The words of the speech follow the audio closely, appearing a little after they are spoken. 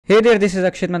Hey there, this is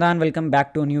Akshit Madan. Welcome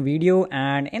back to a new video,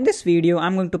 and in this video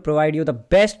I'm going to provide you the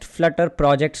best Flutter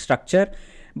project structure.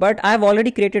 But I've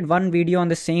already created one video on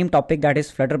the same topic, that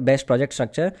is Flutter best project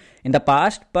structure, in the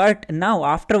past. But now,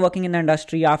 after working in the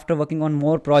industry, after working on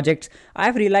more projects,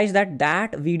 I've realized that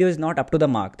that video is not up to the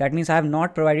mark. That means I have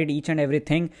not provided each and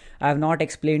everything. I have not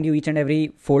explained you each and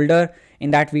every folder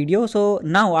in that video. So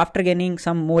now, after gaining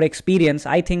some more experience,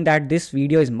 I think that this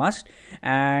video is must.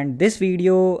 And this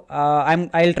video,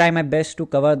 I'll try my best to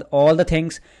cover all the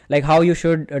things, like how you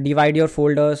should divide your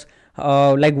folders,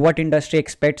 like what industry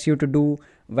expects you to do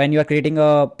when you are creating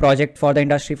a project for the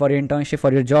industry, for your internship,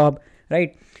 for your job,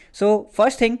 right? So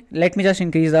first thing, let me just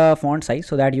increase the font size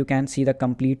so that you can see the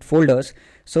complete folders.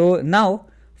 So now,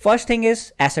 first thing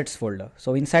is assets folder.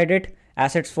 So inside it,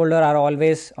 assets folder are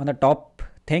always on the top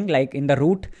thing, like in the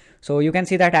root. So you can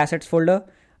see that assets folder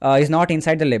is not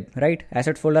inside the lib, right?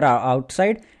 Assets folder are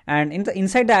outside, and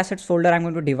inside the assets folder, I'm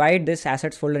going to divide this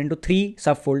assets folder into three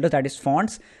subfolders, that is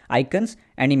fonts, icons,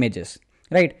 and images,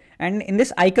 right? And in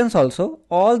this icons also,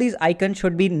 all these icons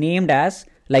should be named as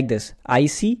like this: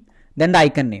 IC, then the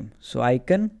icon name. So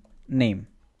icon name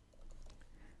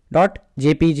dot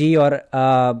jpg or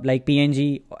like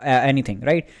png, anything,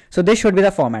 right? So this should be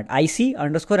the format, IC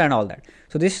underscore and all that.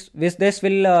 So this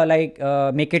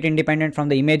will make it independent from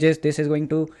the images. This is going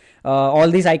to all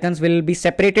these icons will be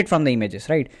separated from the images,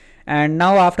 right? And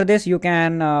now after this, you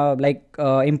can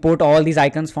import all these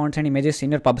icons, fonts, and images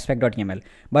in your pubspec.yaml.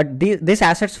 But this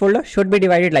assets folder should be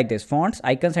divided like this: fonts,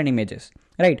 icons, and images,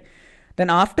 right? Then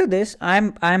after this,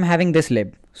 I'm having this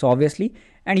lib. So obviously,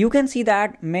 and you can see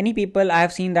that many people, I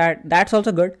have seen that that's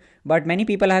also good, but many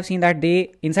people I have seen that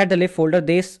they inside the lib folder,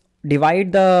 they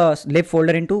divide the lib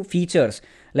folder into features.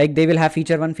 Like they will have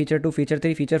feature 1, feature 2, feature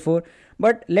 3, feature 4.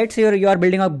 But let's say you are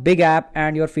building a big app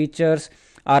and your features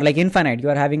are like infinite. You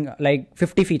are having like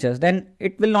 50 features, then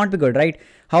it will not be good, right?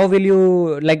 How will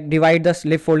you like divide the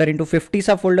lib folder into 50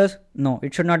 subfolders? No,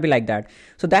 it should not be like that.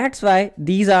 So that's why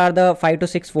these are the 5 to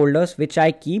 6 folders which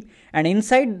I keep, and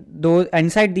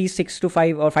inside these 6 to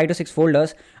 5 or 5 to 6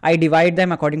 folders, I divide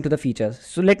them according to the features.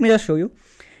 So let me just show you.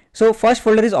 So first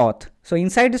folder is auth. So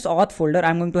inside this auth folder,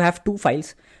 I'm going to have two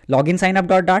files: login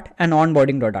signup.dart and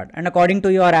onboarding.dart. And according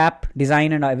to your app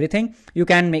design and everything, you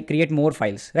can create more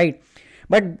files, right?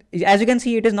 But as you can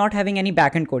see, it is not having any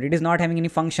backend code. It is not having any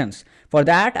functions. For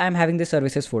that, I'm having this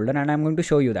services folder, and I'm going to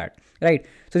show you that, right?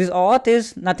 So this auth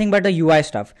is nothing but the UI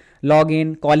stuff: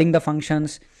 login, calling the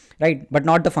functions, right? But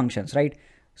not the functions, right?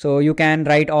 So you can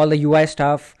write all the UI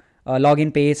stuff,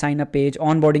 login page, sign up page,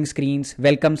 onboarding screens,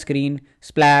 welcome screen,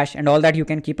 splash, and all that. You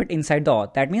can keep it inside the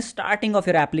auth. That means starting of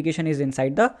your application is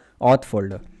inside the auth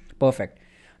folder. Perfect.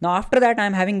 Now after that,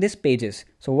 I'm having this pages.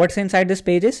 So what's inside this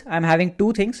pages? I'm having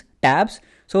two things: tabs.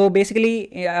 So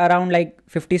basically around like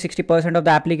 50-60% of the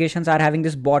applications are having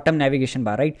this bottom navigation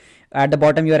bar, right? At the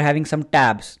bottom, you are having some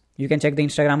tabs. You can check the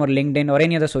Instagram or LinkedIn or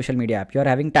any other social media app. You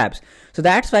are having tabs. So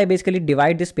that's why I basically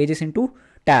divide these pages into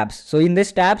tabs. So in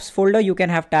this tabs folder, you can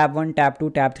have tab 1, tab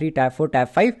 2, tab 3, tab 4, tab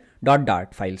 5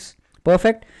 .dart files.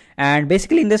 Perfect. And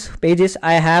basically in this pages,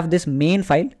 I have this main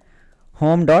file,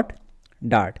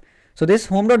 home.dart. So this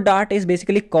home.dart is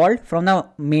basically called from the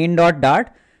main.dart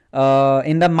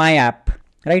in the my app,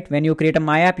 right? When you create a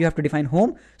my app, you have to define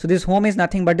home. So this home is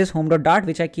nothing but this home.dart,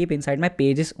 which I keep inside my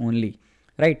pages only,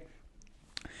 right?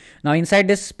 Now inside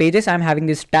this pages, I'm having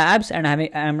these tabs, and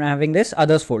I'm having this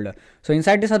others folder. So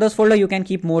inside this others folder, you can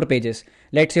keep more pages.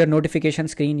 Let's say your notification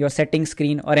screen, your settings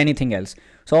screen, or anything else.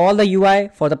 So all the UI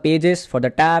for the pages, for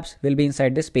the tabs, will be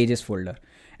inside this pages folder.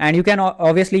 And you can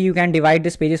obviously you can divide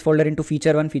this pages folder into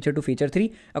feature 1, feature 2, feature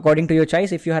 3 according to your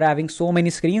choice. If you are having so many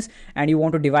screens and you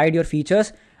want to divide your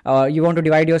features, you want to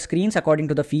divide your screens according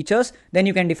to the features, then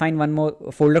you can define one more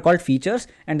folder called features,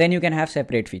 and then you can have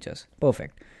separate features.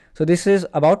 Perfect. So this is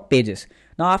about pages.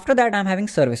 Now after that, I'm having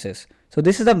services. So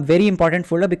this is a very important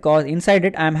folder because inside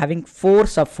it, I'm having 4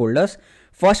 subfolders.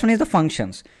 First one is the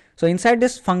functions. So inside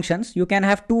this functions, you can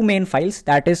have two main files,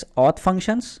 that is auth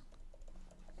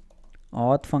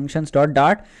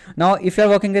functions.dart. Now if you're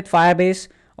working with Firebase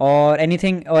or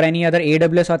anything or any other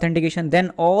AWS authentication,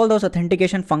 then all those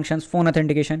authentication functions, phone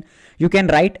authentication, you can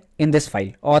write in this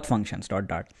file, auth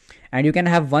functions.dart. And you can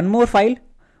have one more file,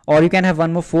 or you can have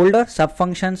one more folder, sub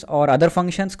functions or other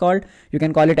functions called, you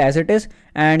can call it as it is,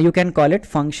 and you can call it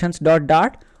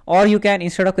functions.dart. Or you can,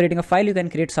 instead of creating a file, you can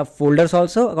create subfolders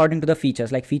also according to the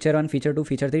features, like feature 1, feature 2,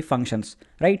 feature 3 functions,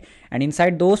 right? And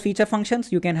inside those feature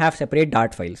functions, you can have separate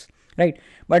Dart files, right?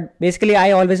 But basically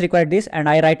I always require this, and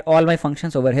I write all my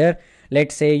functions over here.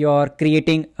 Let's say you're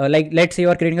creating, let's say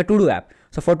you're creating a to-do app.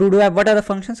 So for to do what are the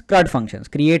functions? CRUD functions: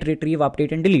 create, retrieve,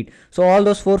 update, and delete. So all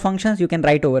those 4 functions you can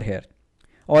write over here.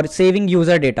 Or saving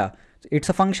user data. It's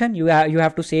a function. You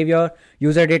have to save your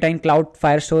user data in Cloud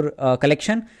Firestore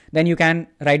collection. Then you can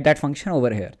write that function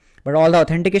over here. But all the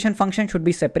authentication function should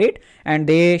be separate, and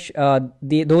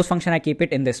those function I keep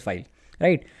it in this file,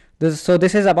 right? So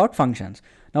this is about functions.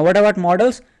 Now what about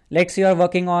models? Let's say you are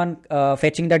working on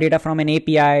fetching the data from an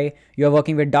API. You are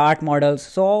working with Dart models.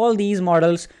 So all these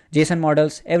models, JSON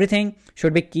models, everything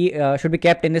should be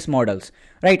kept in this models,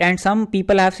 right? And some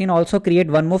people have seen also create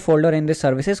one more folder in this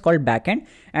services called backend,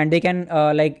 and they can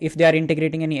like if they are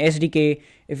integrating any SDK,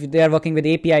 if they are working with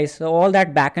APIs, so all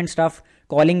that backend stuff,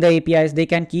 calling the APIs, they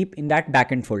can keep in that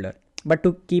backend folder. But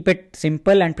to keep it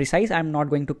simple and precise, I'm not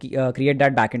going to create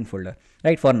that backend folder,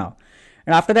 right, for now.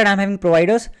 And after that, I'm having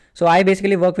providers. So I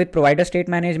basically work with provider state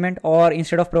management, or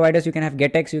instead of providers, you can have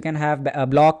getx, you can have a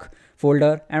block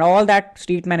folder, and all that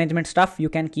state management stuff you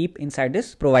can keep inside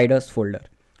this providers folder.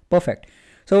 Perfect.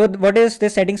 So what is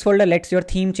this settings folder? Let's say your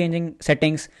theme changing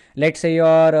settings. Let's say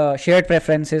your shared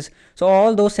preferences. So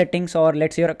all those settings, or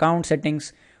let's say your account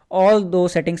settings, all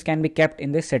those settings can be kept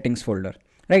in this settings folder,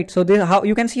 right? So this how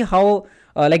you can see how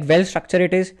like well structured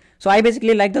it is. So I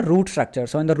basically like the root structure.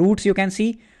 So in the roots, you can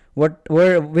see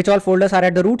which all folders are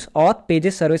at the roots: auth,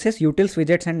 pages, services, utils,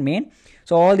 widgets, and main.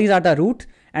 So all these are the roots,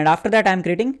 and after that I'm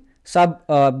creating sub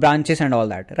branches and all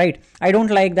that, right? I don't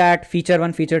like that feature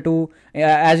 1, feature 2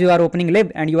 as you are opening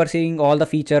lib and you are seeing all the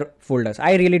feature folders.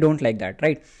 I really don't like that,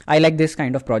 right? I like this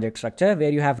kind of project structure where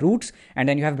you have roots and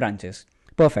then you have branches.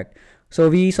 Perfect. So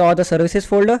we saw the services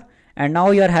folder, and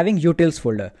now you are having utils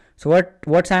folder. So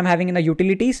what's I'm having in the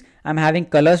utilities? I'm having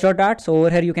colors.dart. So over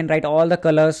here you can write all the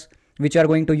colors which you are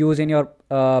going to use in your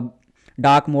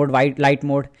dark mode, white, light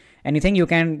mode, anything. You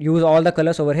can use all the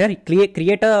colors over here.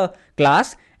 Create a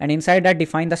class, and inside that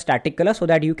define the static color so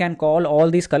that you can call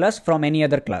all these colors from any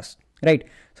other class, right?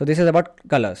 So this is about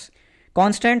colors.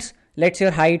 Constants, let's say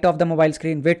your height of the mobile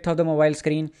screen, width of the mobile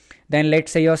screen. Then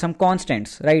let's say your some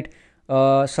constants, right?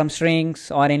 Some strings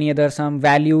or any other some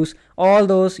values. All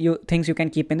those things you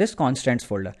can keep in this constants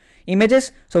folder.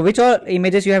 Images, so which all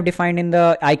images you have defined in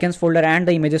the icons folder and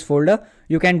the images folder,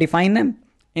 you can define them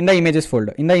in the images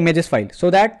folder, in the images file,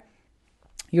 so that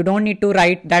you don't need to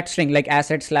write that string like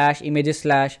asset / images /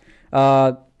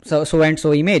 so and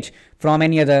so image from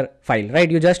any other file,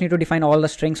 right? You just need to define all the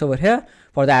strings over here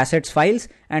for the assets files,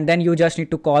 and then you just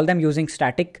need to call them using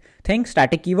static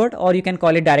keyword, or you can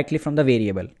call it directly from the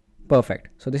variable. Perfect.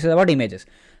 So this is about images.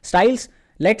 Styles,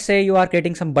 let's say you are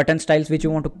creating some button styles which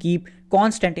you want to keep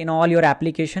constant in all your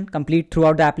application, complete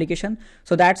throughout the application.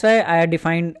 So that's why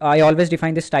I always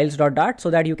define this styles.dart so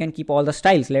that you can keep all the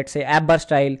styles. Let's say app bar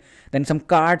style, then some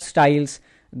card styles,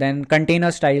 then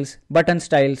container styles, button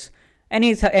styles,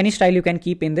 any style you can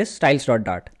keep in this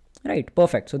styles.dart, right?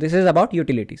 Perfect. So this is about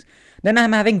utilities. Then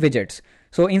I'm having widgets.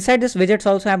 So inside this widgets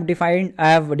also I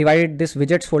have divided this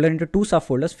widgets folder into 2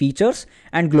 subfolders: features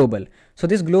and global. So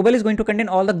this global is going to contain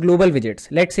all the global widgets.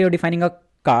 Let's say you're defining a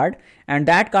card, and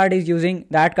that card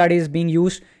is being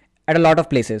used at a lot of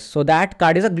places. So that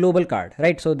card is a global card,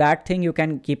 right? So that thing you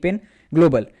can keep in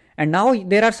global. And now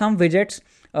there are some widgets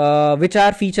which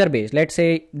are feature based. Let's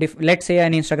say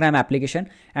an Instagram application,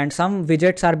 and some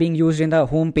widgets are being used in the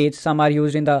home page, some are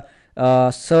used in the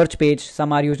search page,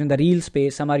 some are used in the reels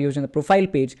page, some are used in the profile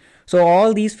page. So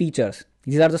all these features,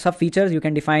 these are the sub features. You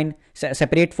can define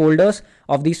separate folders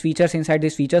of these features inside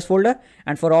this features folder,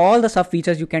 and for all the sub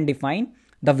features you can define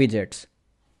the widgets.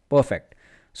 Perfect.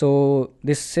 So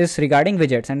this is regarding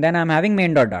widgets, and then I'm having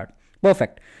main.dart.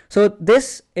 Perfect. So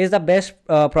this is the best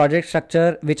project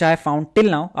structure which I have found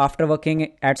till now, after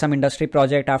working at some industry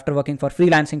project, after working for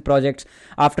freelancing projects,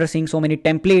 after seeing so many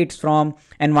templates from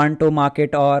Envanto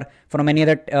market or from any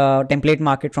other template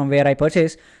market from where I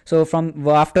purchase. So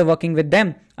after working with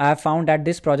them, I have found that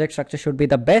this project structure should be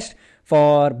the best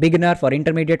for beginner, for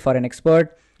intermediate, for an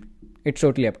expert. It's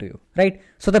totally up to you, right?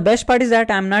 So the best part is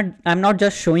that I'm not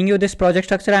just showing you this project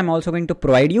structure, I'm also going to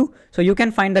provide you. So you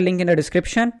can find the link in the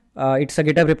description. It's a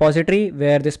GitHub repository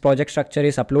where this project structure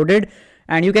is uploaded,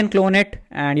 and you can clone it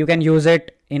and you can use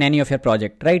it in any of your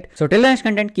project, right? So till the next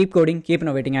content, keep coding, keep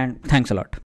innovating, and thanks a lot.